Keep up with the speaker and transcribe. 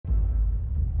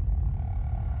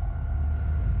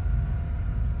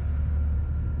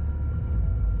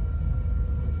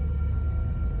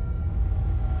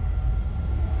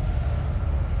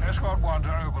Squad 1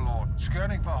 to Overlord.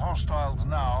 Scanning for hostiles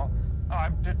now.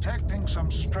 I'm detecting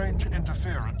some strange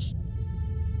interference.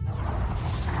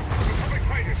 Republic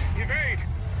fighters, evade!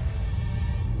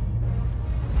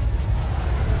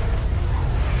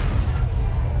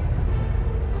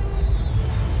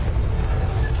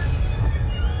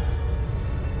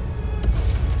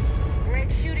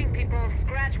 Great shooting, people.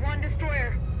 Scratch one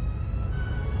destroyer.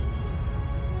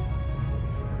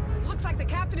 Looks like the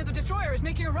captain of the destroyer is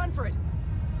making a run for it.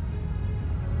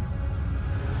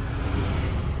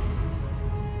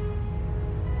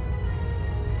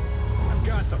 I've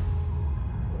got them.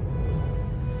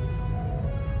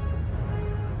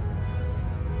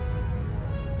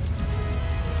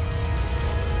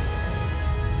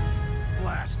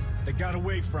 Blast! They got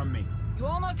away from me. You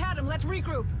almost had him. Let's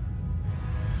regroup.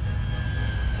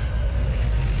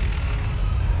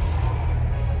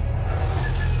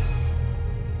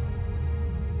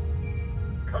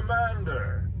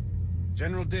 Commander!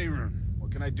 General Dayrun,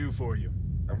 what can I do for you?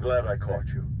 I'm glad I caught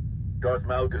you. Darth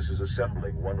Malgus is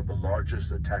assembling one of the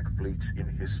largest attack fleets in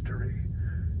history.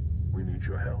 We need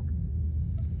your help.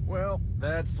 Well,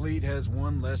 that fleet has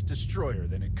one less destroyer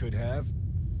than it could have.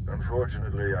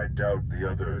 Unfortunately, I doubt the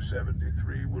other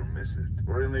 73 will miss it.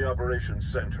 We're in the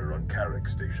operations center on Carrick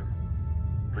Station.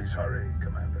 Please hurry,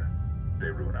 Commander.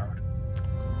 Dayrun out.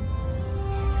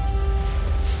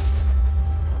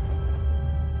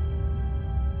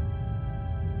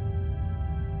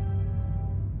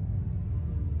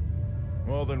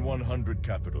 More than 100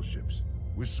 capital ships,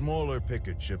 with smaller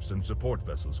picket ships and support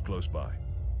vessels close by.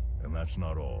 And that's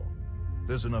not all.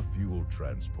 There's enough fuel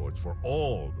transports for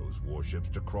all those warships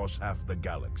to cross half the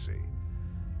galaxy.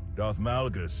 Darth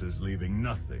Malgus is leaving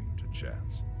nothing to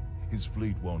chance. His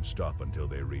fleet won't stop until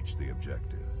they reach the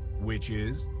objective. Which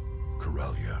is?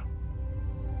 Corellia.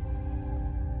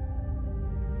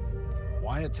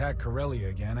 Why attack Corellia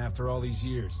again after all these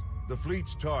years? The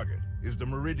fleet's target is the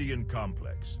Meridian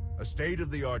Complex, a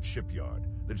state-of-the-art shipyard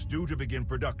that's due to begin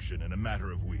production in a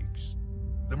matter of weeks.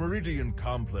 The Meridian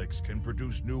Complex can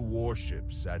produce new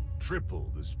warships at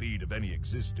triple the speed of any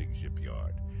existing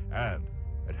shipyard, and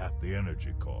at half the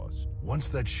energy cost. Once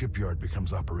that shipyard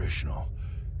becomes operational,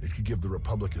 it could give the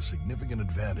Republic a significant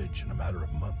advantage in a matter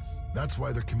of months. That's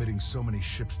why they're committing so many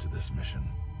ships to this mission.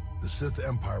 The Sith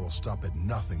Empire will stop at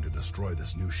nothing to destroy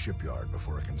this new shipyard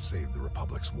before it can save the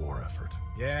Republic's war effort.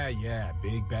 Yeah,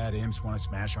 big bad imps want to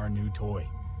smash our new toy.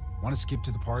 Want to skip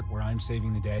to the part where I'm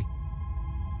saving the day?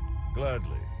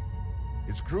 Gladly.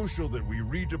 It's crucial that we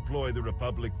redeploy the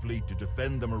Republic fleet to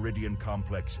defend the Meridian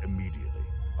Complex immediately.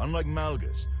 Unlike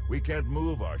Malgus, we can't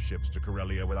move our ships to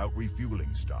Corellia without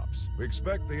refueling stops. We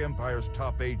expect the Empire's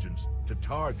top agents to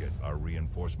target our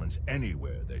reinforcements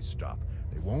anywhere they stop.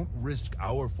 They won't risk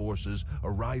our forces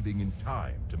arriving in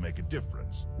time to make a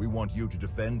difference. We want you to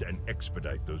defend and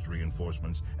expedite those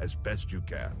reinforcements as best you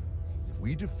can. If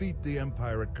we defeat the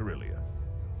Empire at Corellia,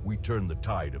 we turn the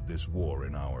tide of this war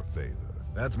in our favor.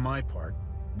 That's my part.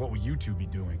 What will you two be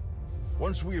doing?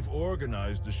 Once we've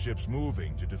organized the ships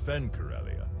moving to defend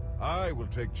Corellia, I will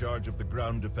take charge of the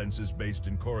ground defenses based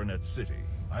in Coronet City.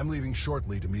 I'm leaving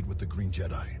shortly to meet with the Green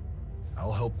Jedi.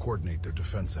 I'll help coordinate their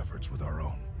defense efforts with our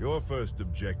own. Your first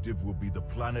objective will be the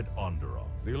planet Onderon.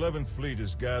 The 11th Fleet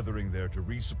is gathering there to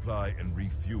resupply and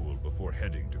refuel before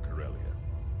heading to Corellia.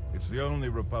 It's the only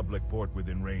Republic port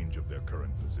within range of their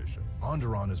current position.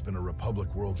 Onderon has been a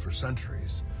Republic world for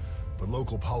centuries, but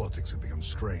local politics have become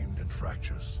strained and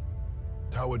fractious.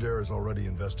 Tawadare is already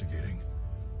investigating.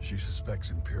 She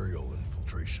suspects Imperial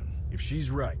infiltration. If she's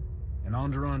right, and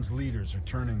Onderon's leaders are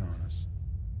turning on us,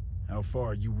 how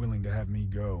far are you willing to have me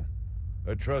go?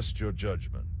 I trust your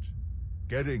judgment.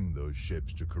 Getting those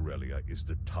ships to Corellia is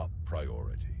the top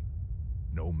priority,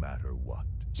 no matter what.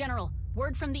 General,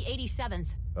 word from the 87th.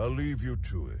 I'll leave you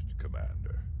to it,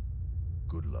 Commander.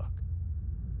 Good luck.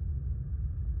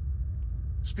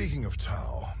 Speaking of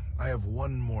Tau, I have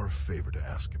one more favor to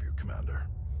ask of you, Commander.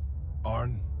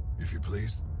 Arn, if you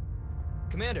please.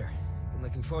 Commander, been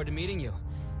looking forward to meeting you.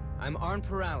 I'm Arn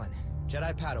Peralin,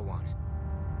 Jedi Padawan.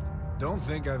 Don't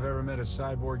think I've ever met a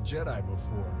cyborg Jedi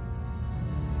before.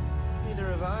 Neither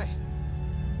have I.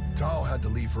 Tal had to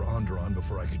leave for Onderon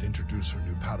before I could introduce her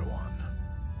new Padawan.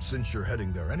 Since you're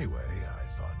heading there anyway,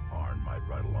 I thought Arn might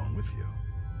ride along with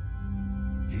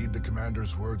you. Heed the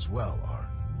Commander's words well,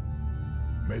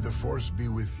 Arn. May the Force be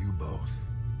with you both.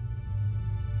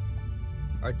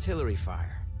 Artillery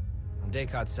fire. On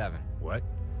Daycot 7. What?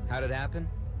 How'd it happen?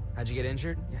 How'd you get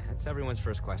injured? Yeah, that's everyone's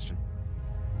first question.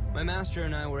 My master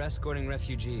and I were escorting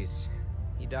refugees.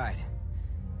 He died.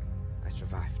 I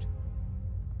survived.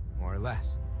 More or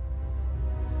less.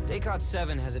 Daycot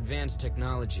 7 has advanced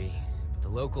technology, The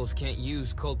locals can't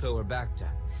use Kolto or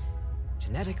Bacta.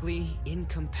 Genetically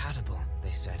incompatible,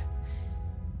 they said.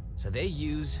 So they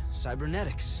use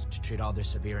cybernetics to treat all their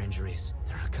severe injuries.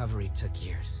 The recovery took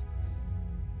years.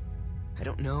 I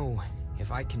don't know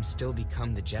if I can still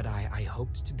become the Jedi I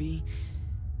hoped to be,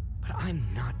 but I'm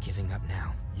not giving up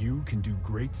now. You can do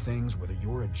great things whether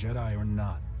you're a Jedi or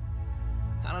not.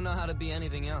 I don't know how to be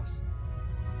anything else.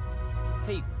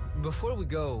 Hey, before we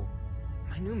go,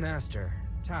 my new master,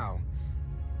 Tao,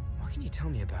 what can you tell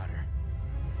me about her?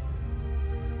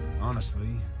 Honestly,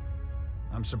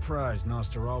 I'm surprised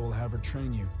Nostra will have her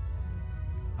train you.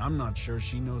 I'm not sure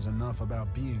she knows enough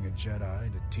about being a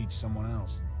Jedi to teach someone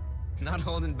else. Not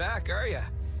holding back, are ya?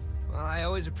 Well, I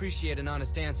always appreciate an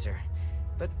honest answer.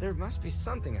 But there must be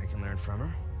something I can learn from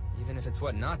her, even if it's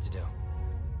what not to do.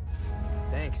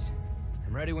 Thanks.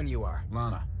 I'm ready when you are.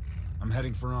 Lana, I'm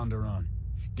heading for Onderon.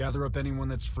 Gather up anyone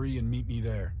that's free and meet me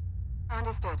there.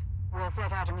 Understood. We'll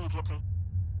set out immediately.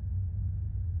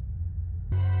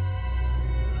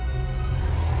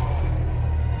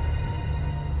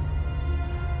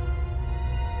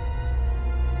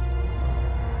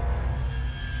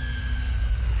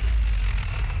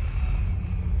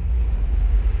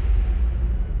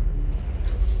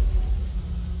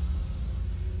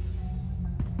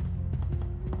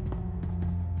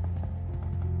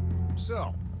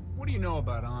 So, what do you know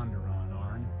about Onderon,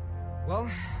 Arn?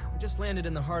 Well, we just landed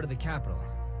in the heart of the capital.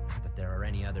 Not that there are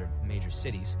any other major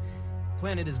cities. The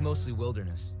planet is mostly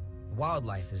wilderness. The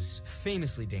wildlife is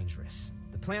famously dangerous.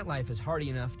 The plant life is hardy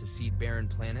enough to seed barren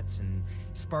planets and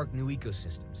spark new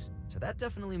ecosystems. So that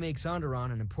definitely makes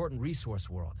Onderon an important resource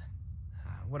world.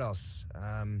 What else?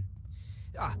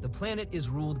 The planet is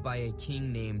ruled by a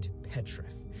king named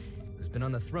Petrif, who's been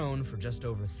on the throne for just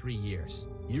over 3 years.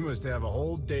 You must have a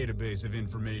whole database of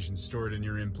information stored in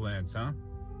your implants, huh?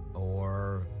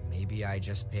 Or maybe I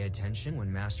just pay attention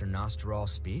when Master Nostral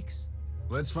speaks?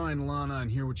 Let's find Lana and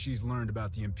hear what she's learned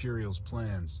about the Imperial's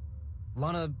plans.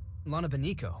 Lana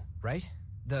Beniko, right?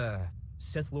 The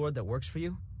Sith Lord that works for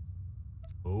you?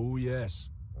 Oh yes.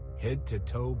 Head to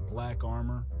toe black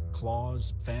armor,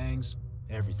 claws, fangs,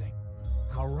 everything.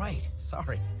 All right,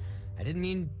 sorry. I didn't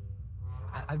mean...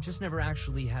 I've just never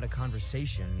actually had a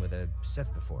conversation with a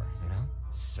Sith before, you know?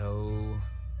 So...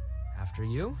 after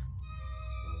you?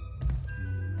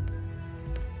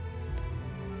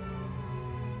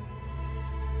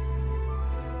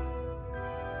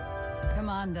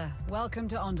 Commander, welcome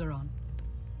to Onderon.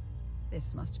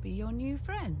 This must be your new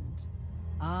friend,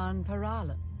 Arn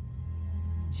Paralan.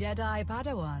 Jedi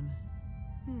Padawan.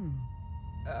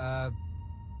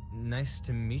 Nice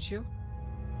to meet you?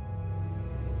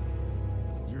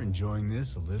 You're enjoying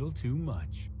this a little too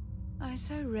much. I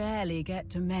so rarely get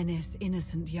to menace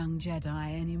innocent young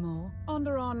Jedi anymore.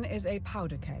 Onderon is a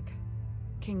powder keg.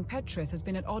 King Petrith has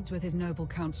been at odds with his noble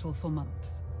council for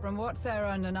months. From what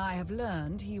Theron and I have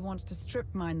learned, he wants to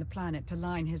strip mine the planet to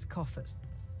line his coffers.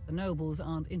 The nobles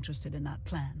aren't interested in that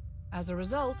plan. As a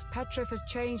result, Petrith has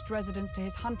changed residence to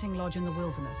his hunting lodge in the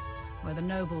wilderness, where the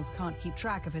nobles can't keep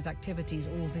track of his activities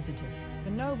or visitors.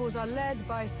 The nobles are led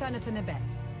by Senator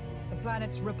Nibet, the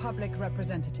planet's Republic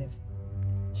representative.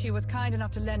 She was kind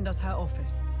enough to lend us her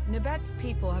office. Nibet's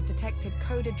people have detected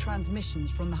coded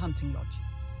transmissions from the hunting lodge.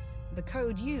 The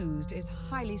code used is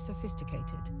highly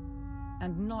sophisticated,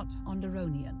 and not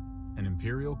Onderonian. An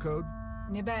Imperial code?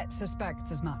 Nibet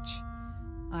suspects as much.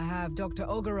 I have Dr.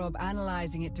 Ogorob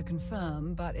analyzing it to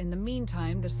confirm, but in the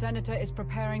meantime, the Senator is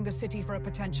preparing the city for a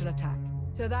potential attack.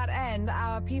 To that end,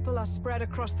 our people are spread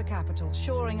across the capital,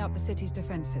 shoring up the city's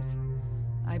defenses.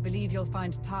 I believe you'll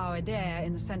find Tao Adair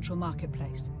in the central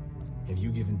marketplace. Have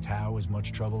you given Tao as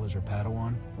much trouble as her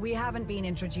Padawan? We haven't been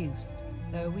introduced,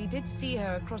 though we did see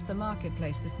her across the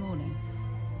marketplace this morning.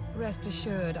 Rest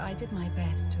assured, I did my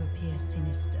best to appear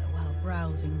sinister while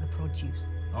browsing the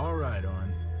produce. All right,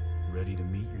 Arn. Ready to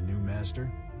meet your new master?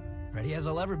 Ready as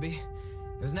I'll ever be.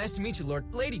 It was nice to meet you, Lord.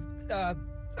 Lady,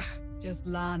 Just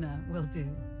Lana will do.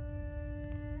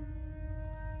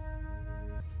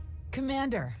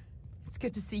 Commander, it's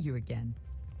good to see you again.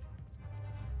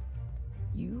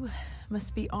 You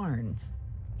must be Arn.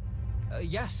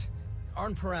 Yes.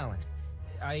 Arn Paralan.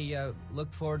 I,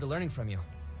 look forward to learning from you.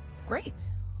 Great.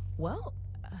 Well,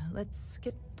 let's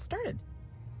get started.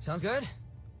 Sounds good.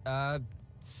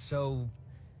 So...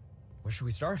 where should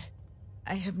we start?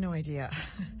 I have no idea.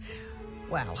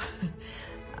 Wow.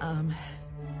 I'm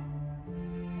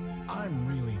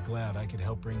really glad I could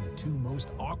help bring the two most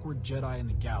awkward Jedi in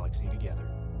the galaxy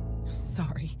together.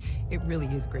 Sorry. It really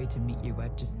is great to meet you.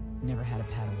 I've just never had a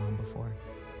Padawan before.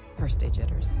 First day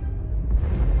jitters.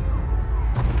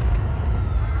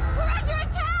 We're under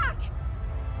attack!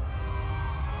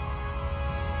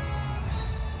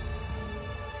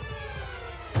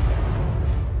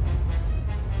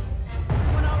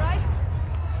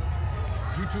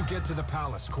 you get to the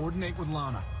palace, coordinate with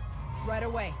Lana. Right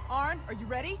away. Arn, are you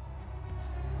ready?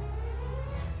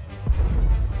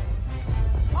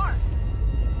 Arn!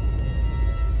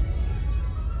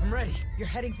 I'm ready. You're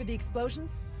heading for the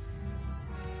explosions?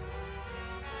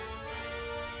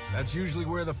 That's usually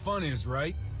where the fun is,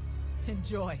 right?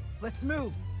 Enjoy. Let's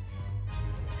move.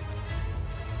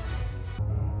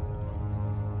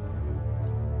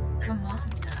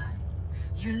 Commander,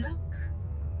 you look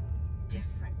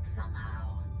different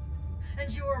somehow.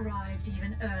 And you arrived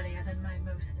even earlier than my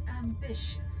most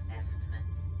ambitious estimates.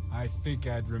 I think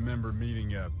I'd remember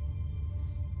meeting,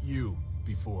 you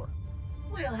before.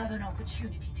 We'll have an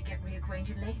opportunity to get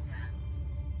reacquainted later.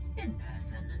 In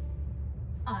person.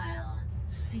 I'll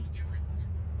see to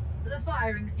it. The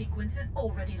firing sequence is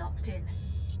already locked in.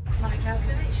 My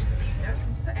calculations leave no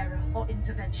room for error or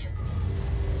intervention.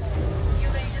 You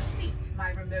may defeat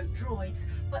my remote droids,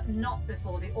 but not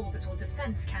before the orbital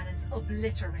defense cannons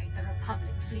obliterate the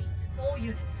Republic fleet. All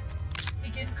units,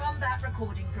 begin combat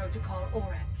recording protocol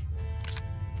OREC.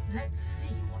 Let's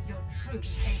see what you're truly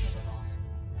capable of.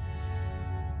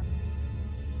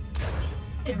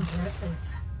 Impressive.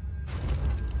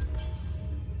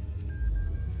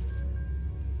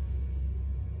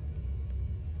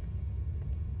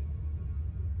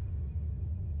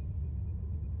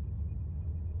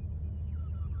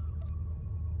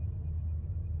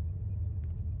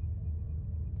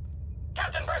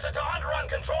 Captain Mercer to Onderon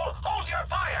Control, hold your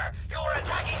fire! You are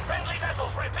attacking friendly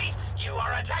vessels. Repeat, you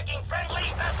are attacking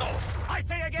friendly vessels! I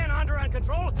say again, Onderon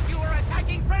Control, you are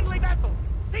attacking friendly vessels!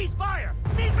 Cease fire!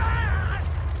 Cease fire!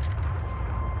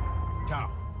 Tau,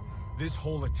 this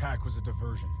whole attack was a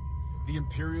diversion. The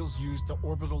Imperials used the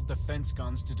orbital defense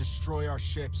guns to destroy our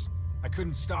ships. I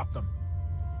couldn't stop them.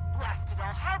 Blast it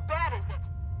all, how bad is it?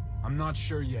 I'm not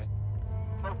sure yet.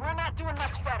 But we're not doing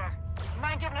much better. You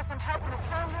mind giving us some help in the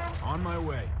throne room? On my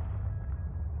way.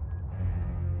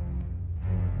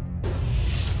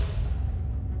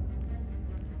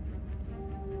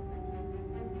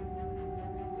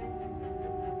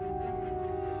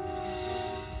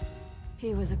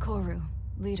 He was a Koru,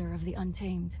 leader of the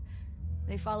Untamed.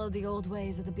 They followed the old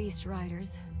ways of the Beast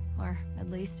Riders, or at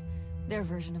least, their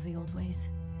version of the old ways.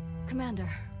 Commander,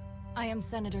 I am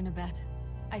Senator Nabet.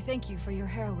 I thank you for your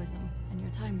heroism and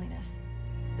your timeliness.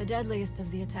 The deadliest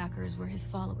of the attackers were his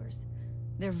followers.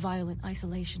 They're violent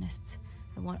isolationists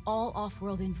that want all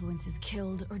off-world influences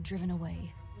killed or driven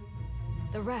away.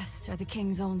 The rest are the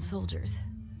King's own soldiers,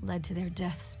 led to their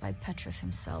deaths by Petrif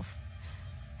himself.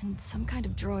 And some kind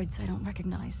of droids I don't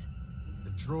recognize.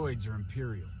 The droids are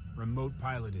Imperial,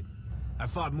 remote-piloted. I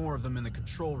fought more of them in the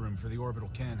control room for the orbital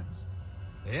cannons.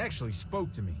 They actually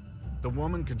spoke to me. The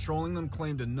woman controlling them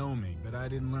claimed to know me, but I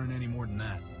didn't learn any more than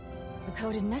that. The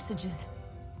coded messages.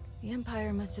 The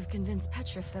Empire must have convinced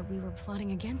Petrif that we were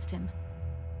plotting against him.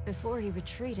 Before he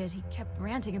retreated, he kept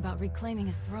ranting about reclaiming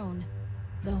his throne.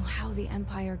 Though how the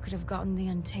Empire could have gotten the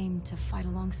Untamed to fight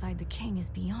alongside the King is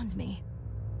beyond me.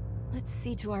 Let's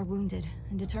see to our wounded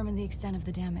and determine the extent of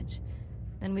the damage.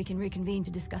 Then we can reconvene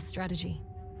to discuss strategy.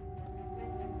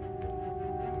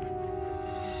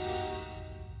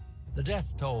 The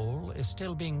death toll is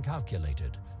still being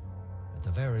calculated. At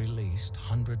the very least,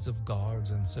 hundreds of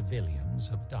guards and civilians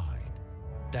have died.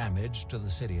 Damage to the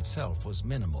city itself was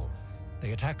minimal.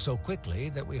 They attacked so quickly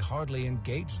that we hardly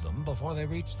engaged them before they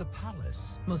reached the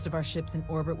palace. Most of our ships in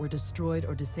orbit were destroyed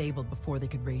or disabled before they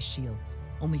could raise shields.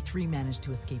 Only 3 managed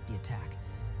to escape the attack.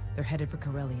 They're headed for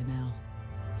Corellia now.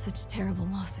 Such terrible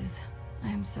losses. I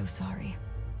am so sorry.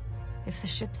 If the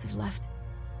ships have left,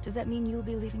 does that mean you'll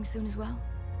be leaving soon as well?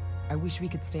 I wish we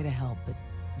could stay to help, but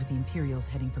with the Imperials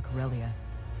heading for Corellia...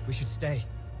 We should stay.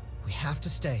 We have to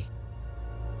stay.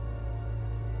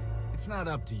 It's not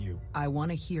up to you. I want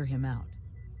to hear him out.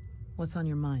 What's on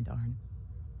your mind, Arn?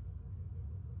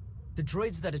 The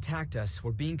droids that attacked us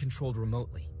were being controlled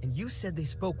remotely, and you said they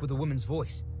spoke with a woman's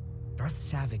voice. Darth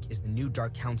Savik is the new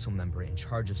Dark Council member in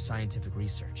charge of scientific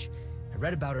research. I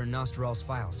read about her in Nostral's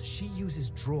files. She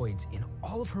uses droids in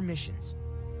all of her missions.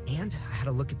 And I had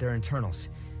a look at their internals.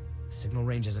 The signal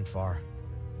range isn't far.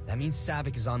 That means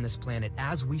Savik is on this planet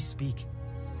as we speak.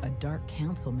 A Dark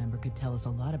Council member could tell us a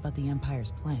lot about the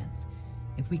Empire's plans.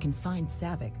 If we can find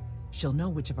Savik, she'll know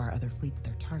which of our other fleets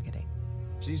they're targeting.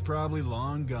 She's probably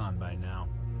long gone by now.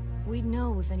 We'd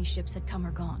know if any ships had come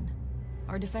or gone.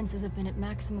 Our defenses have been at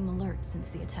maximum alert since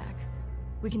the attack.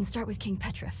 We can start with King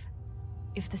Petrif.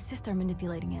 If the Sith are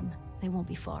manipulating him, they won't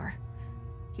be far.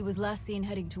 He was last seen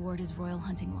heading toward his royal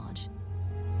hunting lodge.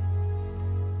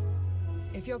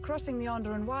 If you're crossing the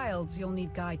Onderon Wilds, you'll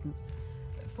need guidance.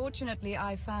 Fortunately,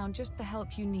 I found just the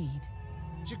help you need.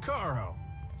 Jakaro,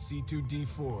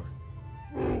 C2D4.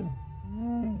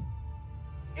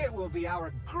 It will be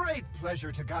our great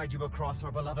pleasure to guide you across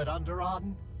our beloved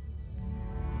Onderon.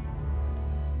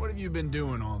 What have you been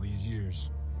doing all these years?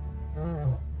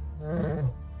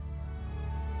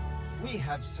 We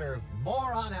have served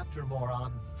moron after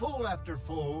moron, fool after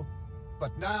fool,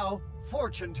 but now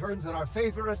fortune turns in our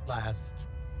favor at last.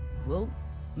 We'll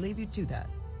leave you to that.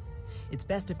 It's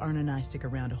best if Arn and I stick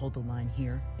around to hold the line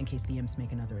here in case the imps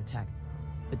make another attack.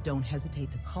 But don't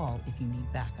hesitate to call if you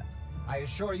need backup. I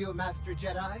assure you, Master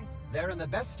Jedi, they're in the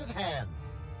best of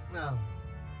hands. No,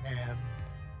 hands.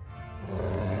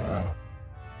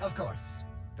 Of course,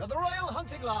 to the Royal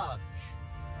Hunting Lodge!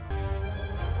 You've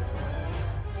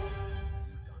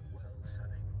done well,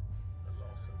 Savick. The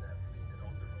loss of their fleet at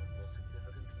Onderon will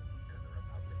significantly weaken the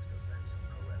Republic's defense of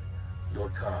Corellia. Your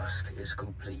task is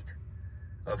complete.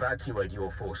 Evacuate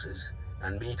your forces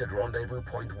and meet at Rendezvous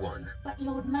Point 1. But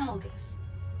Lord Malgus,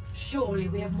 surely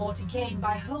we have more to gain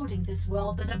by holding this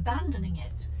world than abandoning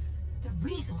it. The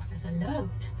resources alone.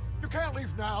 You can't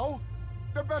leave now!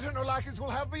 The Betanolakis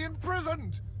will have me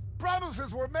imprisoned!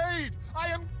 Promises were made! I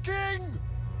am king!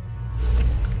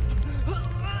 You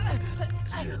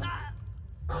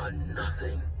are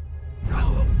nothing.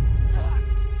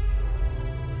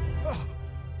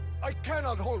 I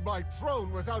cannot hold my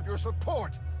throne without your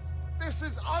support! This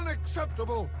is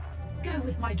unacceptable! Go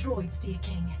with my droids, dear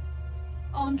king.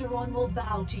 Onderon will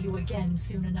bow to you again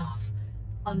soon enough.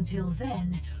 Until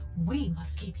then, we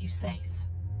must keep you safe.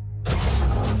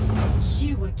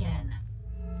 You again.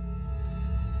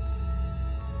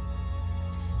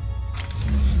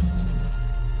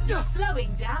 You're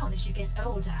slowing down as you get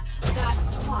older.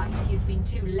 That's twice you've been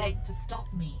too late to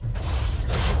stop me.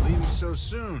 Leaving so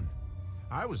soon.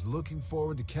 I was looking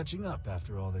forward to catching up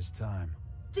after all this time.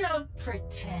 Don't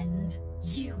pretend.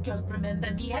 You don't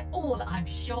remember me at all, I'm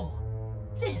sure.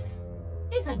 This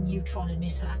is a neutron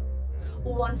emitter.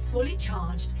 Once fully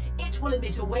charged, it will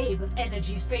emit a wave of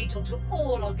energy fatal to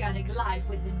all organic life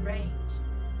within range.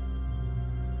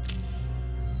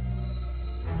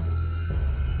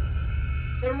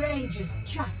 The range is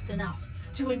just enough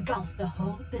to engulf the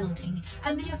whole building,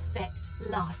 and the effect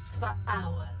lasts for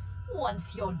hours.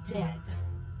 Once you're dead,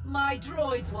 my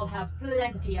droids will have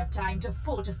plenty of time to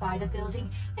fortify the building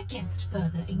against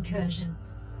further incursions.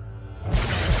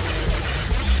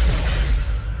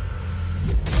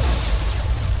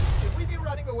 Should we be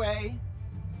running away?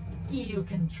 You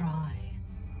can try.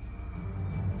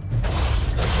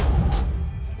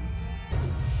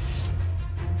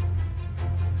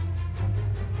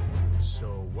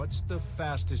 So, what's the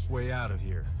fastest way out of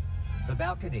here? The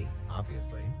balcony,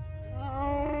 obviously.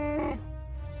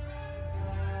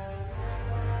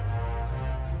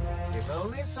 If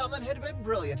only someone had been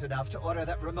brilliant enough to order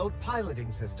that remote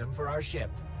piloting system for our ship.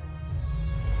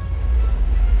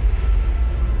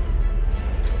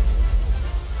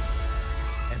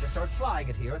 And to start flying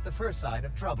it here at the first sign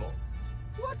of trouble.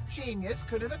 What genius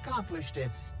could have accomplished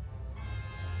it?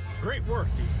 Great work,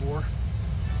 D4.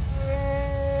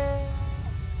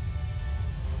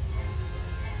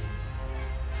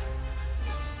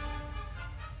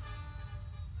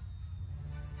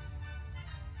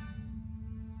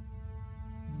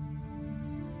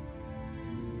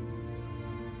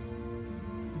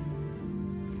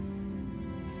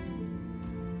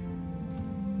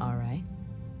 All right.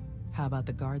 How about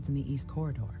the guards in the East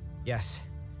Corridor? Yes.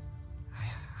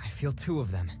 I feel two of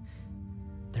them.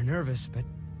 They're nervous, but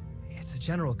it's a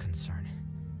general concern.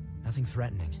 Nothing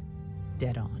threatening.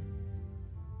 Dead on.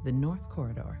 The North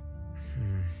Corridor.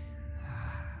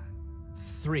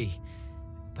 3.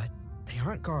 But they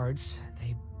aren't guards.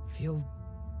 They feel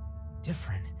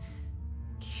different.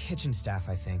 Kitchen staff,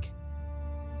 I think.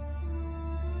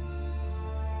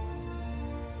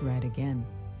 Right again.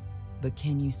 But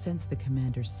can you sense the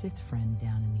Commander's Sith friend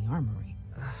down in the armory?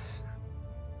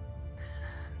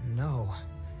 No.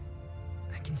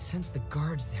 I can sense the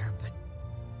guards there, but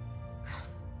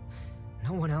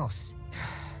no one else.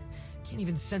 Can't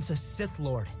even sense a Sith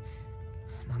Lord.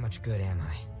 Not much good, am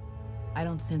I? I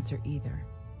don't sense her either.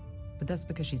 But that's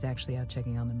because she's actually out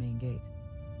checking on the main gate.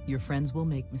 Your friends will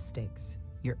make mistakes.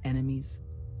 Your enemies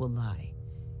will lie.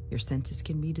 Your senses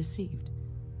can be deceived.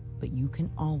 But you can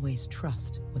always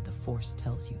trust what the Force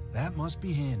tells you. That must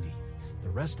be handy. The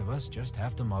rest of us just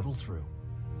have to muddle through.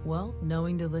 Well,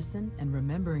 knowing to listen and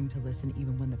remembering to listen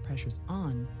even when the pressure's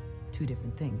on, two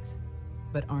different things.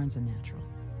 But Arn's a natural.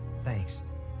 Thanks.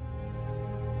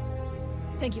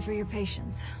 Thank you for your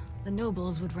patience. The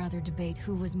nobles would rather debate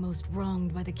who was most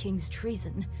wronged by the king's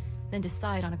treason than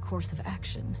decide on a course of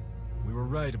action. We were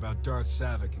right about Darth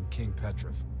Savick and King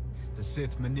Petrov. The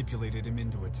Sith manipulated him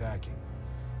into attacking.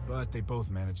 but they both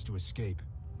managed to escape.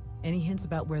 Any hints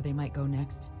about where they might go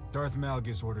next? Darth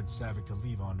Malgus ordered Savick to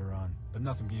leave Onderon, but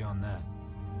nothing beyond that.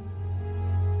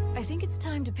 I think it's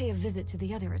time to pay a visit to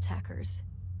the other attackers.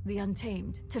 The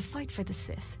Untamed, to fight for the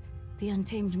Sith. The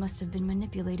Untamed must have been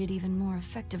manipulated even more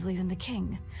effectively than the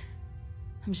King.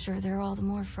 I'm sure they're all the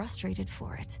more frustrated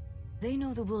for it. They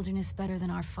know the wilderness better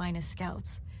than our finest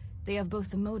scouts. They have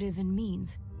both the motive and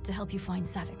means to help you find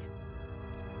Savick.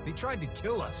 They tried to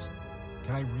kill us.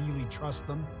 Can I really trust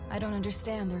them? I don't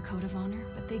understand their code of honor,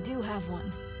 but they do have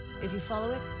one. If you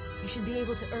follow it, you should be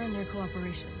able to earn their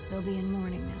cooperation. They'll be in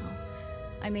mourning now.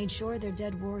 I made sure their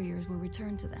dead warriors were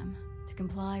returned to them, to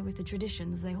comply with the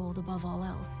traditions they hold above all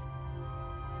else.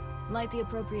 Light the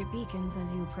appropriate beacons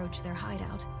as you approach their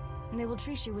hideout, and they will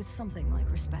treat you with something like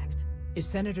respect. If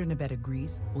Senator Nabet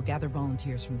agrees, we'll gather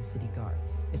volunteers from the city guard.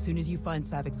 As soon as you find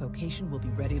Savick's location, we'll be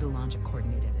ready to launch a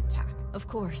coordinated attack. Of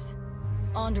course.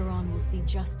 Onderon will see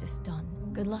justice done.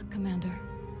 Good luck, Commander.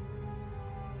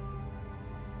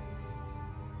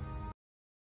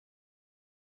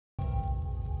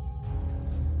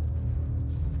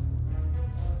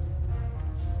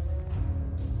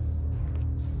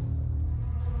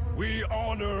 We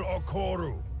honor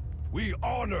Okoru. We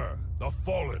honor the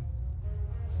fallen.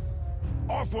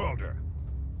 Offworlder,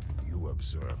 you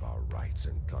observe our rights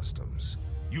and customs.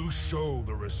 You show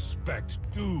the respect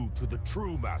due to the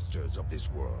true masters of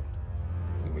this world.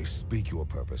 When we speak your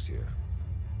purpose here,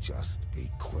 just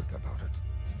be quick about it.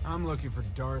 I'm looking for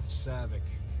Darth Savick.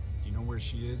 Do you know where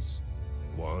she is?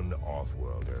 One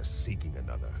Offworlder seeking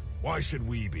another. Why should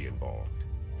we be involved?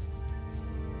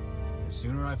 The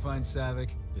sooner I find Savick,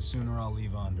 the sooner I'll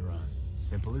leave Onderon.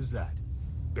 Simple as that.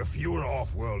 The fewer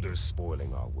Offworlders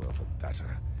spoiling our world, the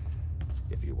better.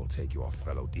 If you will take your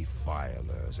fellow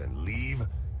defilers and leave,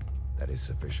 that is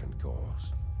sufficient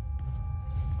cause.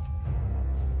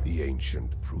 The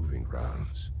ancient proving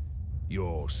grounds.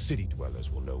 Your city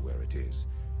dwellers will know where it is.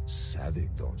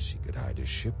 Savick thought she could hide a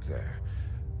ship there.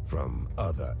 From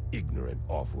other ignorant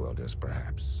Offworlders,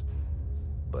 perhaps.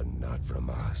 But not from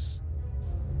us.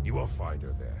 You will find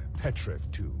her there. Petrif,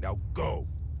 too. Now go!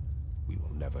 We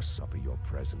will never suffer your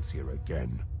presence here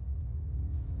again.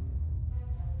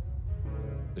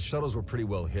 The shuttles were pretty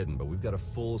well hidden, but we've got a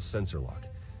full sensor lock.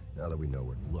 Now that we know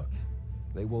where to look,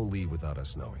 they won't leave without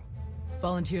us knowing.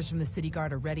 Volunteers from the city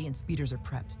guard are ready and speeders are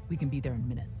prepped. We can be there in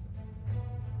minutes.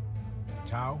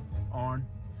 Tau, Arn,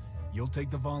 you'll take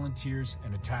the volunteers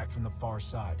and attack from the far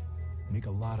side. Make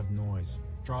a lot of noise.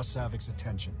 Draw Savick's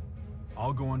attention.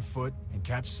 I'll go on foot and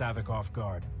catch Savick off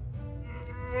guard.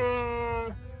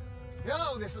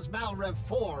 No, this is Malrev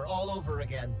 4 all over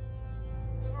again.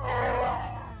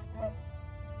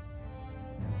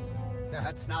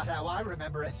 That's not how I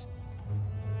remember it.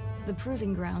 The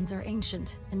proving grounds are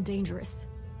ancient and dangerous,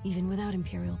 even without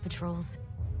Imperial patrols.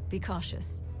 Be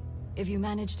cautious. If you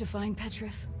manage to find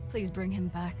Petrif, please bring him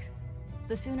back.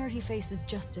 The sooner he faces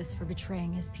justice for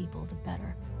betraying his people, the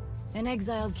better. An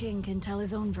exiled king can tell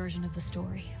his own version of the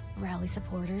story, rally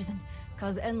supporters, and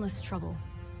cause endless trouble.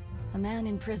 A man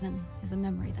in prison is a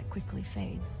memory that quickly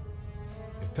fades.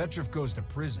 If Petrif goes to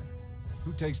prison,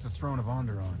 who takes the throne of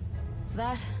Onderon?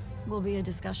 That will be a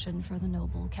discussion for the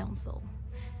Noble Council.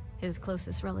 His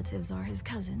closest relatives are his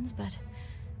cousins, but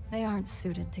they aren't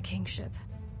suited to kingship.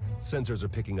 Sensors are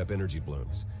picking up energy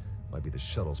blooms. Might be the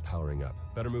shuttles powering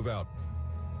up. Better move out.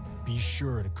 Be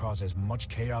sure to cause as much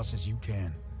chaos as you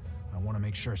can. I want to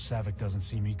make sure Savick doesn't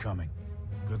see me coming.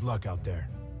 Good luck out there.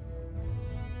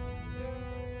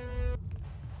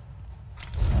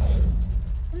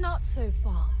 Not so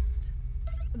fast.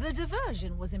 The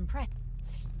diversion was impressive.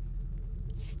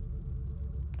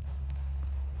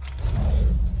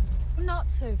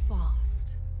 Not so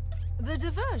fast. The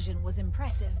diversion was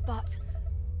impressive, but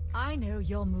I know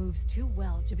your moves too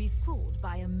well to be fooled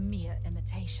by a mere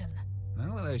imitation.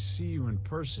 Now that I see you in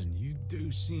person, you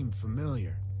do seem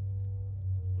familiar.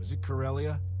 Was it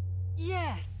Corellia?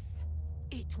 Yes,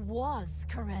 it was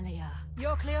Corellia.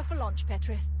 You're clear for launch,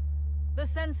 Petrif. The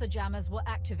sensor jammers will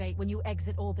activate when you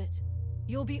exit orbit.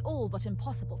 You'll be all but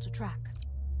impossible to track.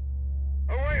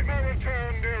 Await my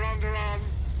return, dear Onderon.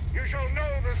 You shall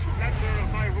know the splendor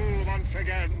of my rule once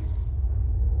again.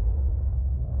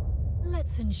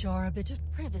 Let's ensure a bit of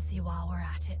privacy while we're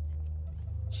at it.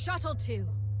 Shuttle 2,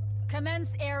 commence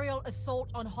aerial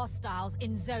assault on hostiles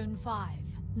in Zone 5.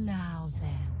 Now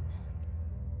then.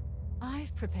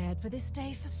 I've prepared for this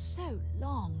day for so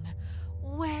long.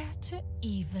 Where to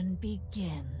even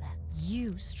begin?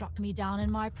 You struck me down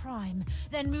in my prime,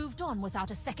 then moved on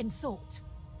without a second thought.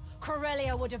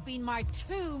 Corellia would have been my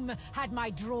tomb had my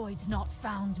droids not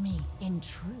found me. In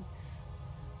truth,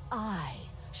 I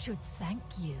should thank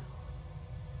you.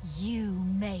 You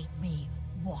made me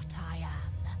what I am.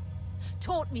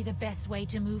 Taught me the best way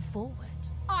to move forward.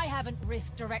 I haven't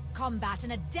risked direct combat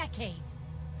in a decade.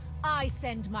 I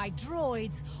send my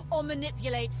droids or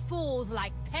manipulate fools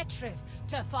like Petrif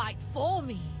to fight for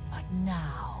me. But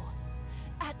now,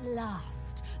 at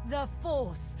last, the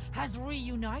Force has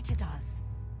reunited us.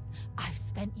 I've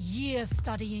spent years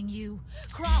studying you,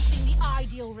 crafting the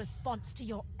ideal response to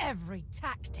your every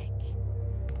tactic.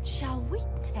 Shall we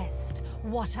test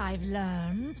what I've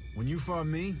learned? When you fought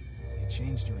me, it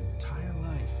changed your entire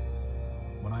life.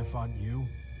 When I fought you,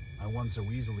 I won so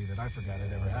easily that I forgot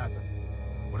it ever happened.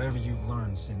 Whatever you've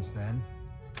learned since then,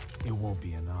 it won't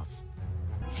be enough.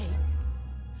 Hate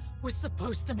was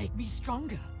supposed to make me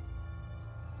stronger.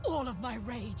 All of my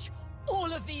rage,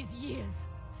 all of these years.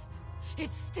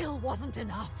 It still wasn't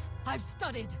enough. I've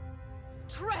studied,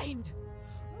 trained,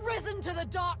 risen to the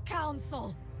Dark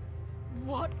Council.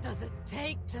 What does it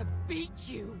take to beat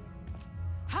you?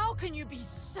 How can you be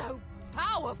so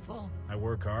powerful? I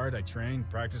work hard, I train,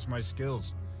 practice my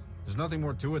skills. There's nothing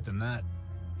more to it than that.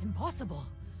 Impossible.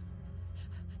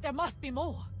 There must be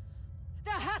more.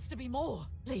 There has to be more.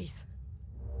 Please.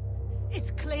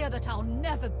 It's clear that I'll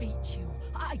never beat you.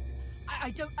 I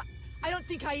don't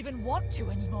think I even want to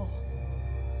anymore.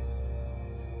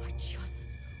 I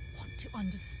just want to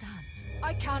understand.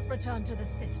 I can't return to the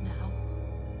Sith now.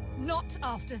 Not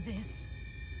after this.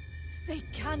 They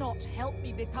cannot help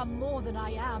me become more than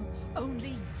I am.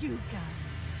 Only you can.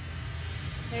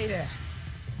 Hey there.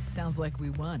 Sounds like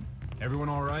we won. Everyone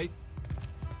all right?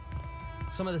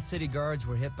 Some of the city guards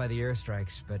were hit by the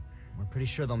airstrikes, but we're pretty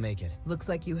sure they'll make it. Looks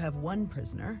like you have one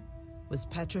prisoner. Was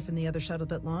Petrif in the other shuttle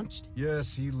that launched?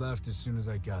 Yes, he left as soon as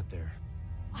I got there.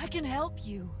 I can help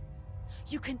you.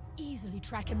 You can easily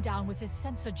track him down with his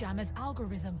sensor jammer's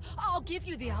algorithm. I'll give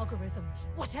you the algorithm,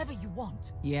 whatever you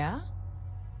want. Yeah?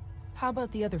 How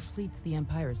about the other fleets the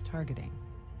Empire is targeting?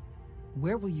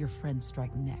 Where will your friend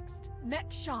strike next?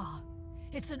 Mek-Sha.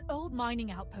 It's an old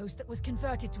mining outpost that was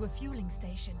converted to a fueling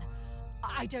station.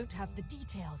 I don't have the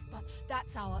details, but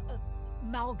that's our,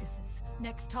 Malgus's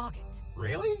next target.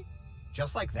 Really?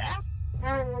 Just like that?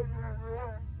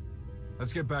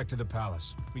 Let's get back to the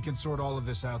palace. We can sort all of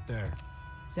this out there.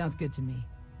 Sounds good to me.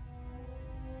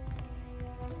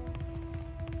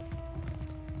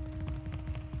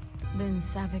 Then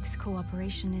Savik's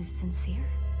cooperation is sincere?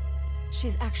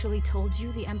 She's actually told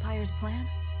you the Empire's plan?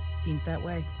 Seems that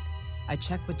way. I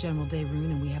checked with General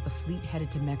Daerun and we have the fleet headed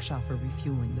to Mek-Sha for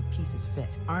refueling. The pieces fit.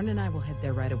 Arn and I will head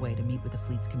there right away to meet with the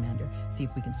fleet's commander, see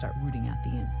if we can start rooting out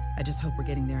the imps. I just hope we're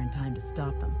getting there in time to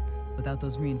stop them. Without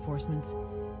those reinforcements,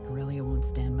 Corellia won't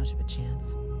stand much of a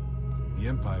chance. The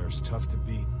Empire's tough to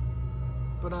beat,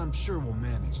 but I'm sure we'll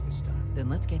manage this time. Then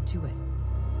let's get to it.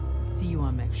 See you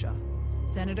on Mek-Sha.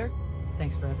 Senator,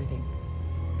 thanks for everything.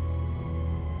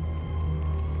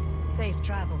 Safe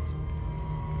travels.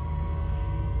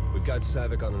 We've got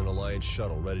Savik on an Alliance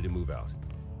shuttle ready to move out.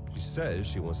 She says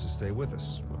she wants to stay with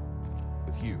us. Well,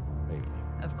 with you, mainly.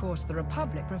 Of course, the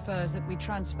Republic prefers that we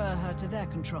transfer her to their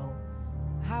control.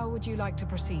 How would you like to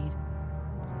proceed?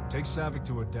 Take Savik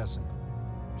to Odessen.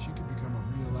 She could become a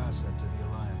real asset to the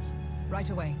Alliance. Right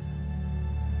away.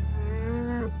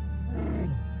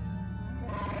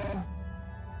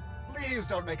 Please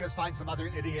don't make us find some other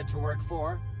idiot to work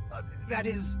for. That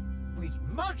is, we'd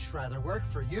much rather work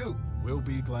for you. We'll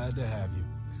be glad to have you.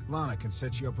 Lana can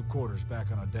set you up with quarters back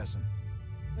on Odessen.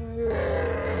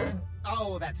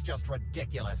 Oh, that's just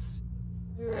ridiculous.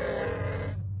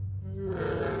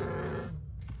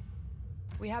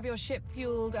 We have your ship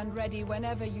fueled and ready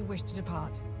whenever you wish to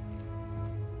depart.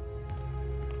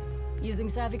 Using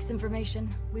Savik's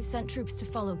information, we've sent troops to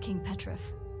follow King Petrif.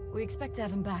 We expect to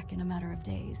have him back in a matter of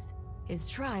days. His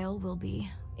trial will be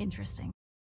interesting.